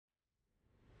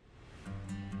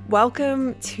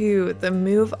Welcome to the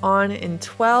Move On in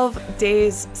 12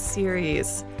 Days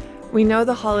series. We know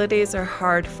the holidays are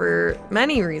hard for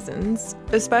many reasons,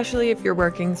 especially if you're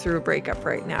working through a breakup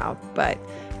right now, but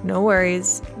no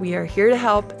worries, we are here to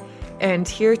help and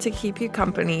here to keep you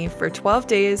company for 12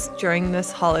 days during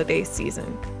this holiday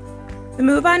season. The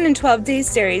Move On in 12 Days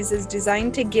series is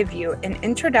designed to give you an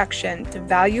introduction to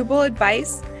valuable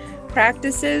advice,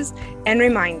 practices, and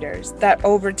reminders that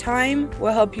over time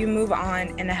will help you move on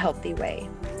in a healthy way.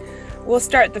 We'll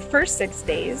start the first 6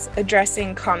 days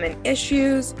addressing common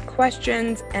issues,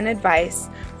 questions, and advice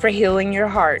for healing your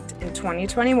heart in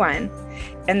 2021.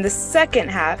 And the second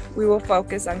half, we will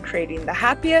focus on creating the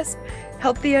happiest,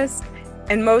 healthiest,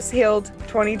 and most healed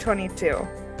 2022.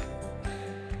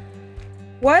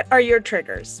 What are your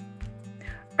triggers?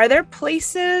 Are there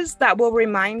places that will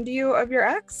remind you of your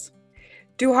ex?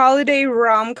 Do holiday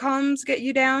rom-coms get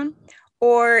you down?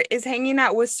 Or is hanging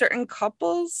out with certain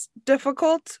couples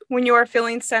difficult when you are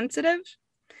feeling sensitive?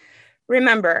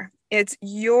 Remember, it's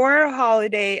your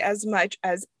holiday as much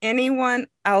as anyone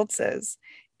else's.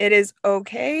 It is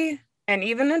okay and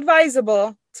even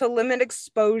advisable to limit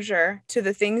exposure to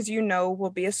the things you know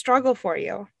will be a struggle for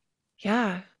you.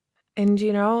 Yeah, and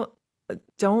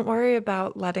don't worry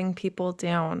about letting people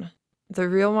down. The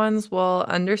real ones will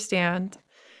understand.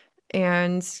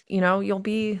 And you'll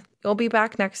be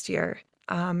back next year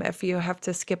if you have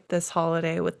to skip this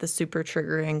holiday with the super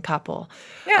triggering couple.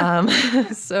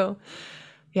 So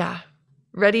yeah,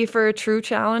 ready for a true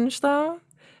challenge though?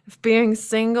 If being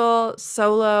single,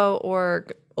 solo, or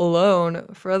alone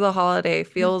for the holiday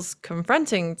feels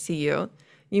confronting to you,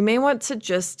 you may want to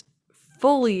just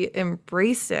fully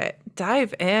embrace it,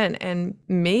 dive in, and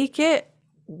make it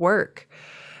work.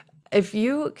 If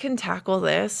you can tackle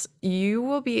this, you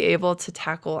will be able to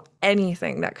tackle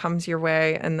anything that comes your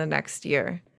way in the next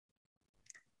year.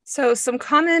 So, some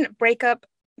common breakup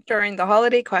during the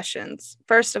holiday questions.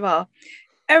 First of all,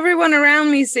 everyone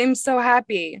around me seems so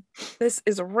happy. This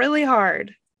is really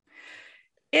hard.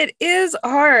 It is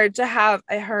hard to have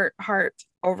a hurt heart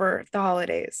over the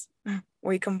holidays.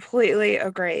 We completely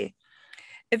agree.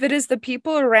 If it is the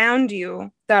people around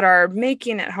you that are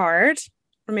making it hard,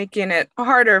 or making it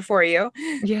harder for you,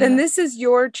 then this is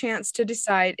your chance to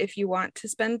decide if you want to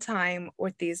spend time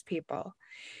with these people.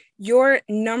 Your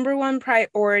number one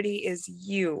priority is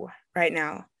you right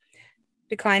now.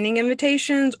 Declining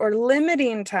invitations or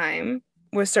limiting time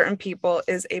with certain people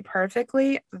is a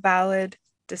perfectly valid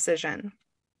decision.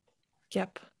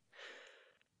 Yep.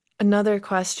 Another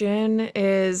question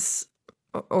is,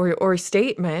 or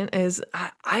statement is,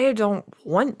 I don't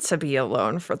want to be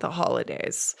alone for the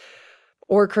holidays,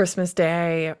 or Christmas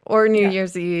Day, or New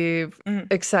Year's Eve,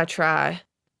 etc.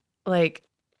 Like,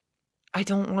 I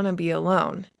don't want to be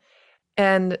alone.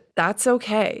 And that's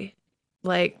okay.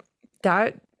 Like,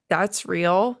 that's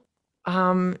real.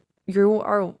 You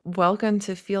are welcome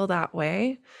to feel that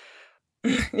way.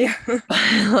 Yeah.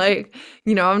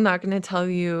 I'm not going to tell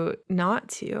you not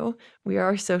to. We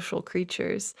are social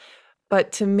creatures.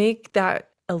 But to make that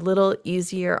a little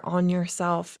easier on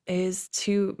yourself is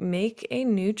to make a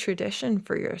new tradition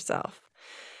for yourself.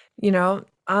 Do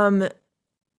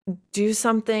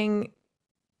something,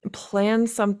 plan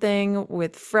something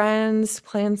with friends,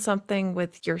 plan something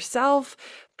with yourself,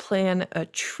 plan a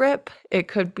trip. It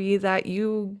could be that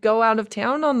you go out of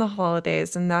town on the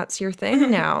holidays and that's your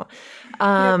thing now.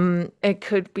 It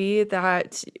could be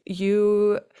that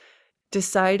you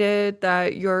decided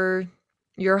that your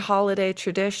holiday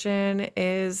tradition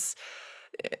is,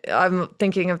 I'm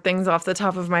thinking of things off the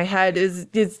top of my head, is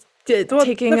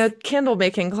taking a candle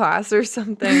making class or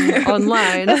something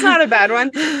online. That's not a bad one.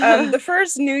 The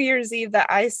first New Year's Eve that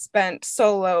I spent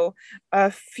solo a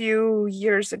few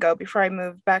years ago before I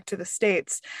moved back to the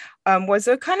States was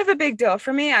a kind of a big deal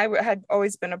for me. I had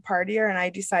always been a partier and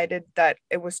I decided that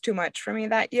it was too much for me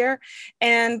that year.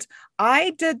 And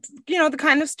I did, the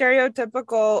kind of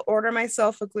stereotypical order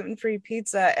myself a gluten-free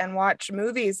pizza and watch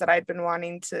movies that I'd been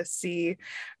wanting to see,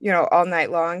 all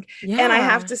night long. Yeah. And I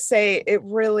have to say, it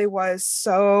really was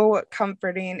so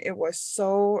comforting. It was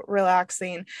so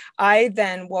relaxing. I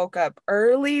then woke up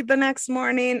early the next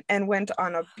morning and went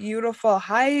on a beautiful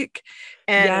hike.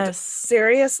 And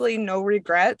seriously, no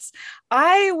regrets.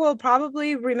 I will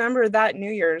probably remember that New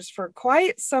Year's for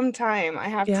quite some time. I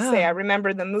have to say, I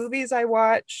remember the movies I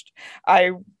watched.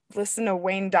 I listen to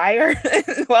Wayne Dyer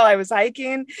while I was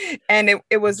hiking, and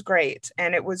it was great.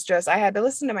 And it was just, I had to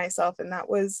listen to myself, and that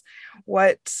was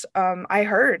what I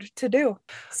heard to do.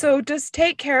 So just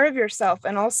take care of yourself,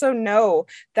 and also know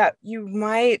that you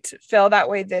might feel that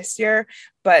way this year,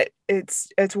 but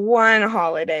it's one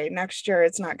holiday. Next year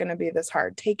it's not going to be this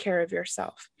hard. Take care of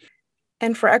yourself.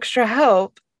 And for extra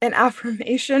help, an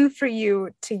affirmation for you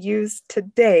to use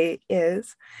today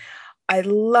is, I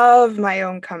love my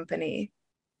own company.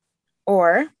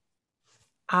 Or,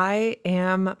 I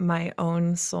am my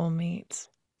own soulmate.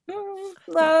 Love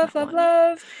love, that love, one.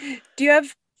 love. Do you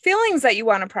have feelings that you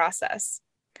want to process?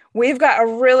 We've got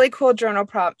a really cool journal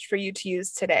prompt for you to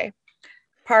use today.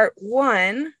 Part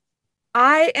 1,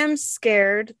 I am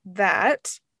scared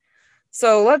that.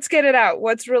 So let's get it out.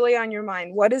 What's really on your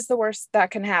mind? What is the worst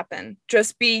that can happen?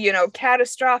 Just be,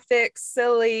 catastrophic,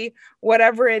 silly,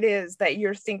 whatever it is that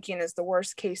you're thinking is the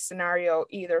worst case scenario,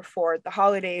 either for the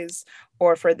holidays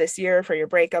or for this year, for your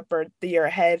breakup or the year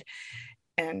ahead,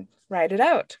 and write it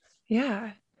out.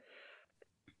 Yeah.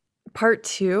 Part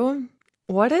 2,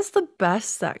 what is the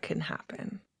best that can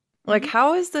happen? Like,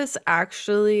 how is this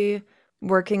actually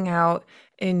working out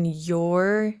in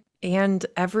your and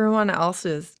everyone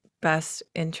else's best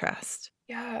interest?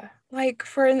 Yeah. Like,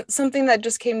 for something that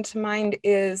just came to mind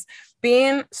is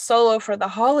being solo for the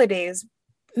holidays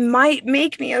might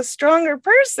make me a stronger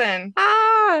person.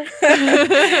 Ah!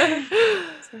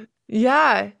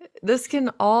 Yeah, this can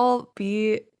all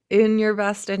be in your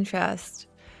best interest.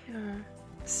 Yeah.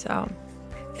 So,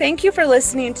 Thank you for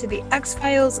listening to the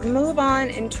X-Files Move On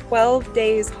in 12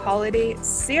 Days holiday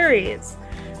series.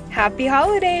 Happy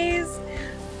holidays!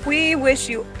 We wish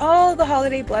you all the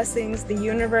holiday blessings the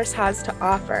universe has to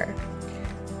offer.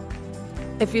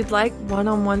 if you'd like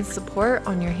one-on-one support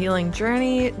on your healing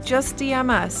journey, just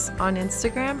DM us on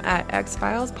Instagram at X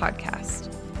Files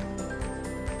Podcast.